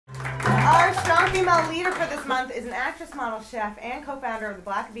female leader for this month is an actress, model, chef, and co-founder of the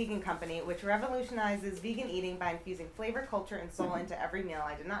Black Vegan Company, which revolutionizes vegan eating by infusing flavor, culture, and soul into every meal.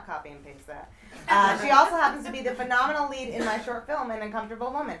 I did not copy and paste that. She also happens to be the phenomenal lead in my short film, An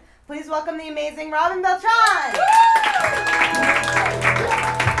Uncomfortable Woman. Please welcome the amazing Beltrán.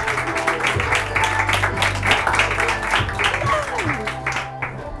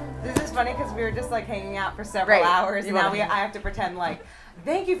 This is funny because we were just like hanging out for several hours, and now I have to pretend like,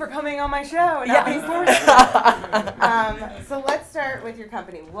 thank you for coming on my show. So let's start with your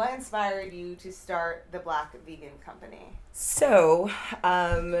company. What inspired you to start the Black Vegan Company? So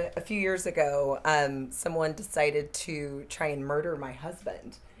a few years ago, someone decided to try and murder my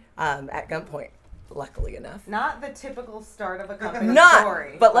husband at gunpoint. Luckily enough. Not the typical start of a company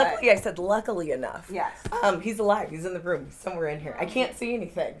story. But luckily, I said luckily enough. Yes. He's alive. He's in the room. He's somewhere in here. I can't see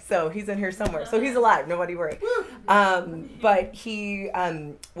anything, so he's in here somewhere. So he's alive. Nobody worry. But he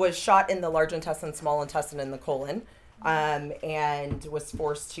was shot in the large intestine, small intestine, and the colon. And was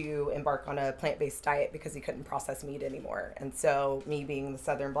forced to embark on a plant-based diet because he couldn't process meat anymore. And so, me being the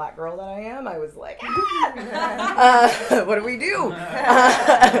Southern black girl that I am, I was like, what do we do?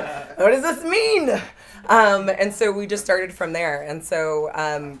 What does this mean? And so we just started from there. And so,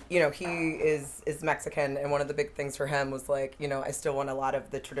 you know, he is Mexican, and one of the big things for him was like, you know, I still want a lot of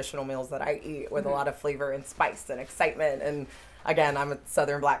the traditional meals that I eat with a lot of flavor and spice and excitement. And again, I'm a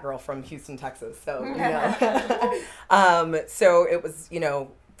Southern black girl from Houston, Texas, so, you know. So it was, you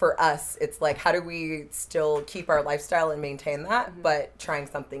know, for us, it's like, how do we still keep our lifestyle and maintain that, but trying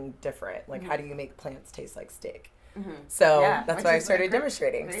something different? Like, how do you make plants taste like steak? So that's why I started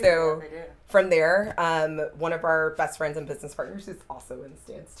demonstrating. So from there, one of our best friends and business partners, who's also in the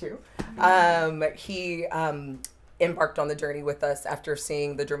stands too, he embarked on the journey with us after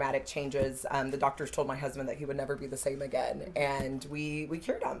seeing the dramatic changes. The doctors told my husband that he would never be the same again, and we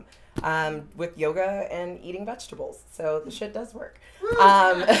cured him with yoga and eating vegetables. So the shit does work.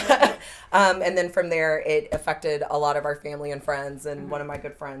 And then from there, it affected a lot of our family and friends, and one of my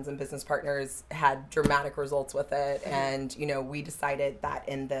good friends and business partners had dramatic results with it. And, you know, we decided that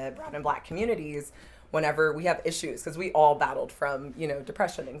in the brown and black communities, whenever we have issues, because we all battled from, you know,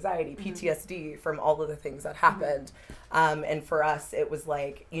 depression, anxiety, PTSD, from all of the things that happened. And for us, it was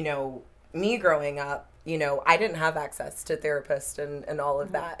like, you know, me growing up, you know, I didn't have access to therapists and all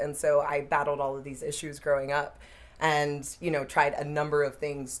of that. And so I battled all of these issues growing up and, you know, tried a number of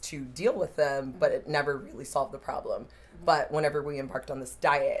things to deal with them, but it never really solved the problem. But whenever we embarked on this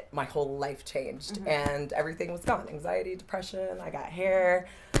diet, my whole life changed and everything was gone. Anxiety, depression, I got hair,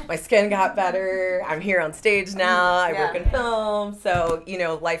 my skin got better. I'm here on stage now. I work in film. So, you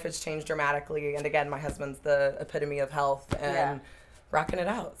know, life has changed dramatically. And again, my husband's the epitome of health and rocking it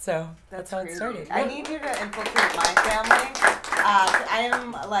out. So that's how it started. I need you to infiltrate my family. I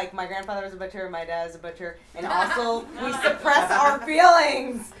am, like, my grandfather was a butcher, my dad is a butcher, and also we suppress our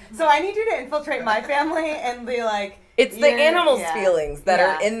feelings. So I need you to infiltrate my family and be like, it's the animals' feelings that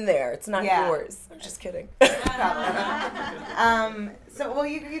are in there. It's not yours. I'm just kidding. So, well,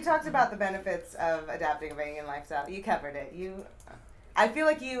 you talked about the benefits of adapting a vegan lifestyle. You covered it. I feel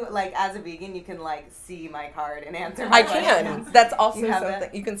like you, like, as a vegan, you can, like, see my card and answer my questions. That's also something.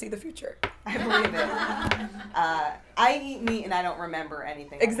 You can see the future. I believe it. I eat meat and I don't remember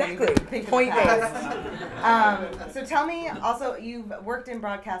anything. Exactly. Point based. So tell me, also, you've worked in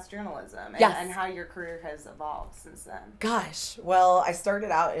broadcast journalism and how your career has evolved since then. Gosh. Well, I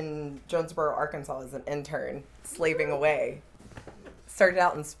started out in Jonesboro, Arkansas as an intern, slaving away. Started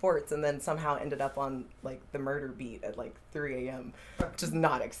out in sports and then somehow ended up on, like, the murder beat at, like, 3 a.m., which is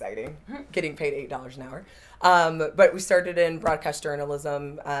not exciting, getting paid $8 an hour. But we started in broadcast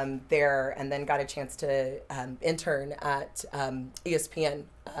journalism there, and then got a chance to intern at ESPN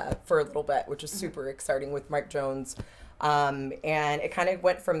for a little bit, which was super exciting with Mike Jones. And it kind of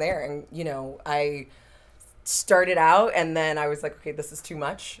went from there. And, you know, I started out and then I was like, okay, this is too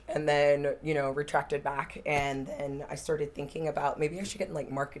much, and then, you know, retracted back, and then I started thinking about maybe I should get in,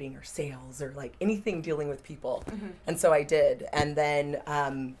 like, marketing or sales or, like, anything dealing with people. And so I did, and then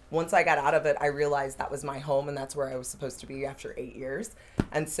once I got out of it, I realized that was my home and that's where I was supposed to be after 8 years.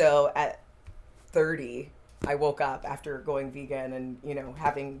 And so at 30, I woke up after going vegan and, you know,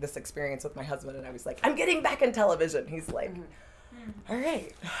 having this experience with my husband, and I was like, I'm getting back in television. He's like, all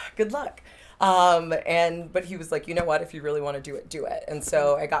right, good luck. But he was like, you know what, if you really want to do it, do it. And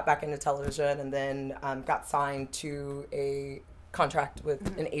so I got back into television, and then got signed to a contract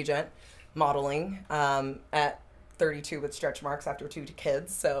with an agent modeling at 32 with stretch marks after 2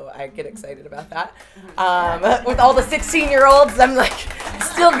 kids, so I get excited about that. With all the 16-year-olds, I'm like,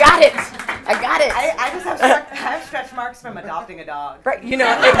 still got it. I got it. I just have stretch marks from adopting a dog. Right, you know.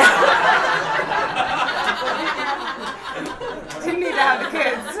 have the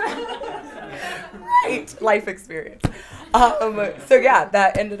kids. Right, life experience. So yeah,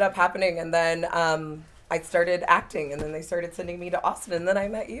 that ended up happening, and then I started acting, and then they started sending me to Austin, and then I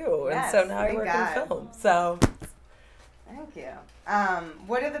met you, Yes, and so now I thank work God. in film. So Thank you.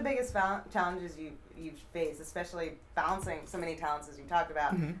 What are the biggest challenges you've faced, especially balancing so many talents as you talked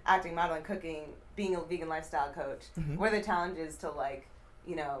about, acting, modeling, cooking, being a vegan lifestyle coach? What are the challenges to, like,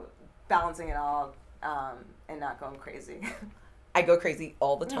 you know, balancing it all and not going crazy? I go crazy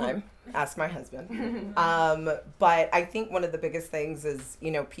all the time. Ask my husband. But I think one of the biggest things is, you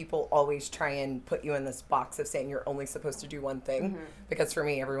know, people always try and put you in this box of saying you're only supposed to do one thing. Because for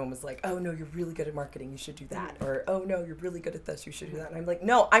me, everyone was like, oh, no, you're really good at marketing. You should do that. Or, oh, no, you're really good at this. You should do that. And I'm like,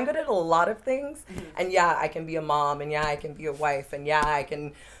 no, I'm good at a lot of things. And yeah, I can be a mom. And yeah, I can be a wife. And yeah, I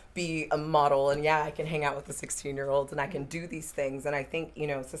can be a model, and yeah, I can hang out with the 16-year-olds, and I can do these things. And I think, you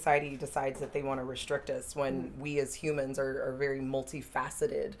know, society decides that they want to restrict us when we as humans are very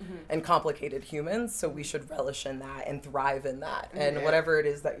multifaceted and complicated humans, so we should relish in that and thrive in that. And whatever it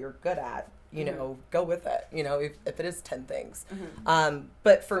is that you're good at, you know, go with it, you know, if it is 10 things.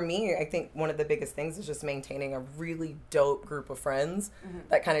 But for me, I think one of the biggest things is just maintaining a really dope group of friends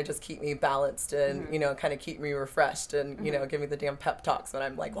that kind of just keep me balanced and, you know, kind of keep me refreshed and, you know, give me the damn pep talks when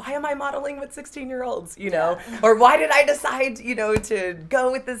I'm like, why am I modeling with 16-year-olds, you know? Or why did I decide, you know, to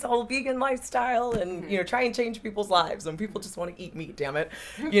go with this whole vegan lifestyle and, you know, try and change people's lives when people just want to eat meat, damn it,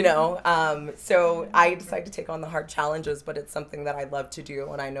 you know? So I decided to take on the hard challenges, but it's something that I love to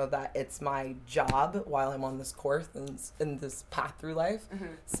do, and I know that it's my job while I'm on this course and in this path through life.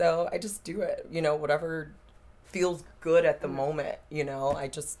 So I just do it, you know, whatever feels good at the moment, you know, I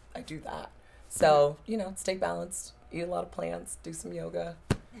do that. So, you know, stay balanced, eat a lot of plants, do some yoga,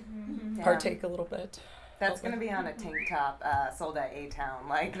 partake a little bit. That's going to be on a tank top sold at A-Town.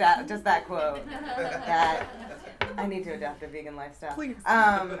 Like that, just that quote. That I need to adopt a vegan lifestyle. Please.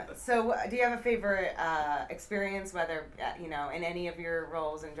 So do you have a favorite experience, whether, you know, in any of your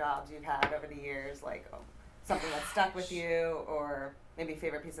roles and jobs you've had over the years, like something that stuck with you, or maybe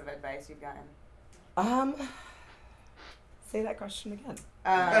favorite piece of advice you've gotten? Say that question again.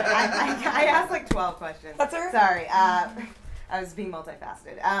 I asked like 12 questions. That's all right. Sorry. I was being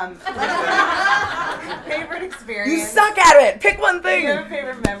multifaceted. Favorite experience? You suck at it. Pick one thing. Do you have a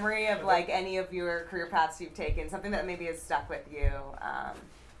favorite memory of, like, any of your career paths you've taken? Something that maybe has stuck with you?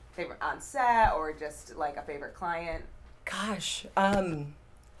 Favorite on set, or just like a favorite client? Gosh, I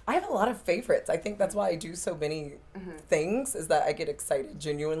have a lot of favorites. I think that's why I do so many things, is that I get excited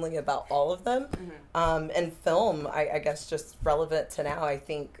genuinely about all of them. And film, I guess, just relevant to now, I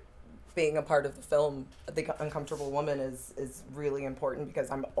think being a part of the film, The Uncomfortable Woman, is really important because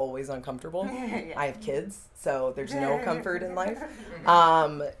I'm always uncomfortable. I have kids, so there's no comfort in life.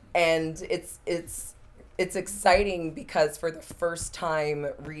 And it's exciting because for the first time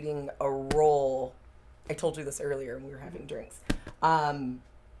reading a role, I told you this earlier when we were having drinks,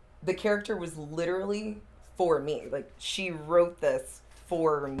 the character was literally for me. Like, she wrote this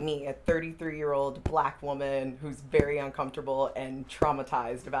for me, a 33-year-old Black woman who's very uncomfortable and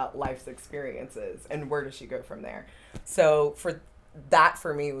traumatized about life's experiences, and where does she go from there? So for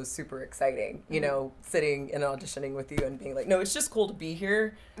me was super exciting, you know, sitting and auditioning with you and being like, no, it's just cool to be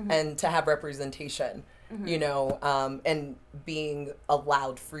here and to have representation, you know, and being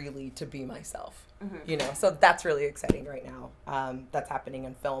allowed freely to be myself. You know, so that's really exciting right now. That's happening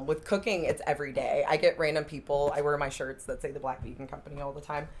in film. With cooking, it's every day. I get random people. I wear my shirts that say the Black Vegan Company all the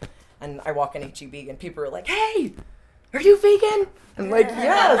time. And I walk in HEB and people are like, hey, are you vegan? I'm like,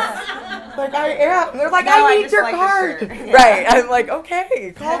 yes. Like, I am. They're like, No, I I need just your like the card. shirt. Yeah. Right. I'm like,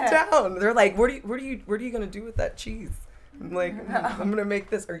 okay, calm down. They're like, what are you going to do with that cheese? I'm like, I'm going to make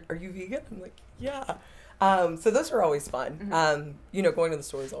this. Are you vegan? I'm like, yeah. So those are always fun. You know, going to the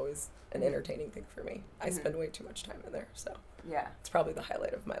store is always an entertaining thing for me. I spend way too much time in there, so Yeah. it's probably the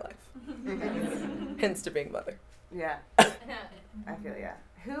highlight of my life. Hence to being mother. Yeah. I feel yeah.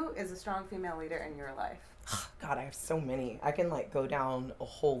 Who is a strong female leader in your life? God, I have so many. I can like go down a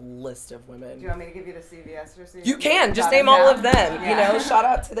whole list of women. Do you want me to give you the CVS receipt? You can just name all of them. You know, shout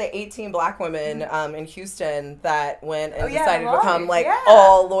out to the 18 Black women in Houston that went and decided to become like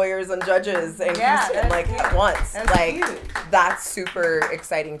all lawyers and judges in Houston like at once. That's like huge. That's super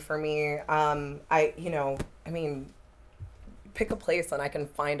exciting for me. pick a place and I can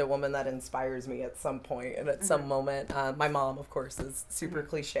find a woman that inspires me at some point and at some moment. My mom, of course, is super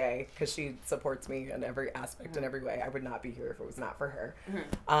cliche because she supports me in every aspect and every way. I would not be here if it was not for her.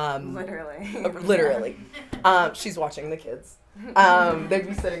 Literally. She's watching the kids. They'd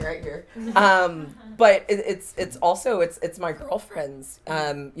be sitting right here. But it's also my girlfriends.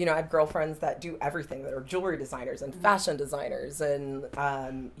 You know, I have girlfriends that do everything, that are jewelry designers and fashion designers, and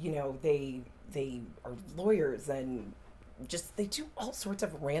you know, they are lawyers, and just they do all sorts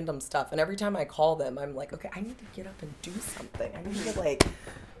of random stuff. And every time I call them, I'm like, okay, I need to get up and do something. I need to like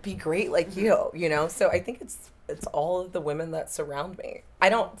be great like you know. So I think it's all of the women that surround me. I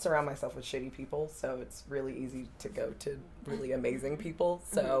don't surround myself with shitty people, so it's really easy to go to really amazing people.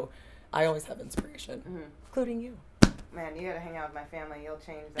 So I always have inspiration, including you. Man, you gotta hang out with my family. You'll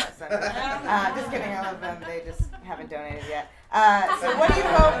change that Sunday. Just kidding. I love them. They just haven't donated yet. So what do you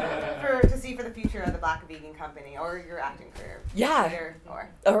hope to see for the future of the Black Vegan Company or your acting career? Yeah.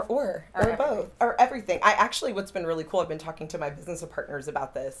 Or everything. both. Or everything. I actually, what's been really cool, I've been talking to my business partners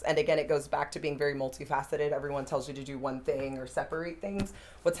about this. And again, it goes back to being very multifaceted. Everyone tells you to do one thing or separate things.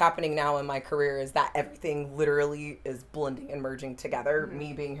 What's happening now in my career is that everything literally is blending and merging together.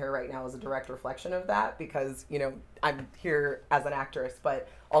 Me being here right now is a direct reflection of that because, you know, I'm here as an actress, but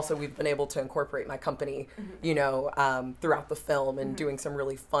also we've been able to incorporate my company, you know, throughout the film and doing some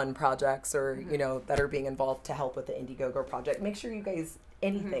really fun projects or, you know, that are being involved to help with the Indiegogo project. Make sure you guys,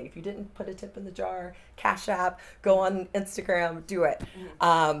 anything, if you didn't put a tip in the jar, Cash App, go on Instagram, do it.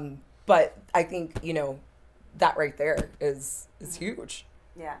 But I think, you know, that right there is huge.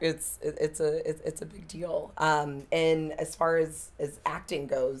 Yeah. It's a big deal. And as far as acting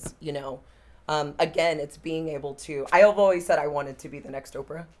goes, you know, again, it's being able to, I have always said I wanted to be the next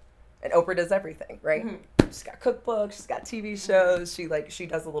Oprah, and Oprah does everything, right? She's got cookbooks, she's got TV shows, she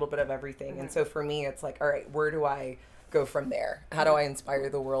does a little bit of everything. And so for me, it's like, all right, where do I go from there? How do I inspire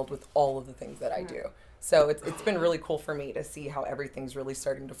the world with all of the things that I do? So it's been really cool for me to see how everything's really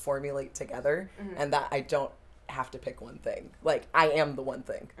starting to formulate together and that I don't have to pick one thing. Like, I am the one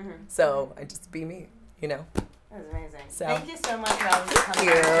thing. So I just be me, you know? That was amazing. So, thank you so much, Robin, for coming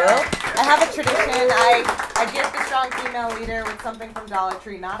on the show. I have a tradition. I gift a strong female leader with something from Dollar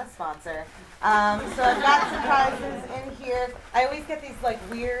Tree, not a sponsor. So I've got some prizes in here. I always get these like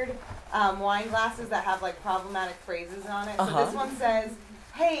weird wine glasses that have like problematic phrases on it. So this one says,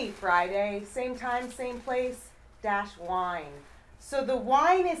 "Hey, Friday, same time, same place, dash wine." So the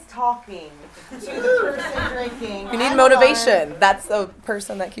wine is talking to the person drinking. You need motivation. That's the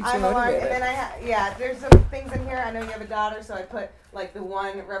person that keeps you motivated. And then there's some things in here. I know you have a daughter, so I put like the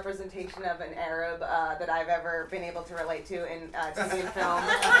one representation of an Arab that I've ever been able to relate to in TV and film.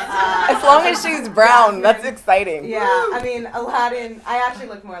 As long as she's brown, that's exciting. Yeah, I mean, Aladdin, I actually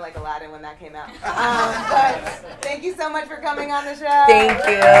looked more like Aladdin when that came out. But thank you so much for coming on the show. Thank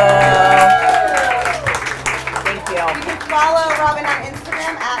you. Thank you. You can follow Robin on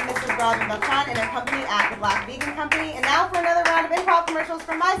Instagram at Mrs. Robin Beltrán and her company at The Black Vegan Company. And now for another round of improv commercials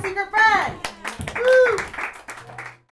from my secret friend. Woo!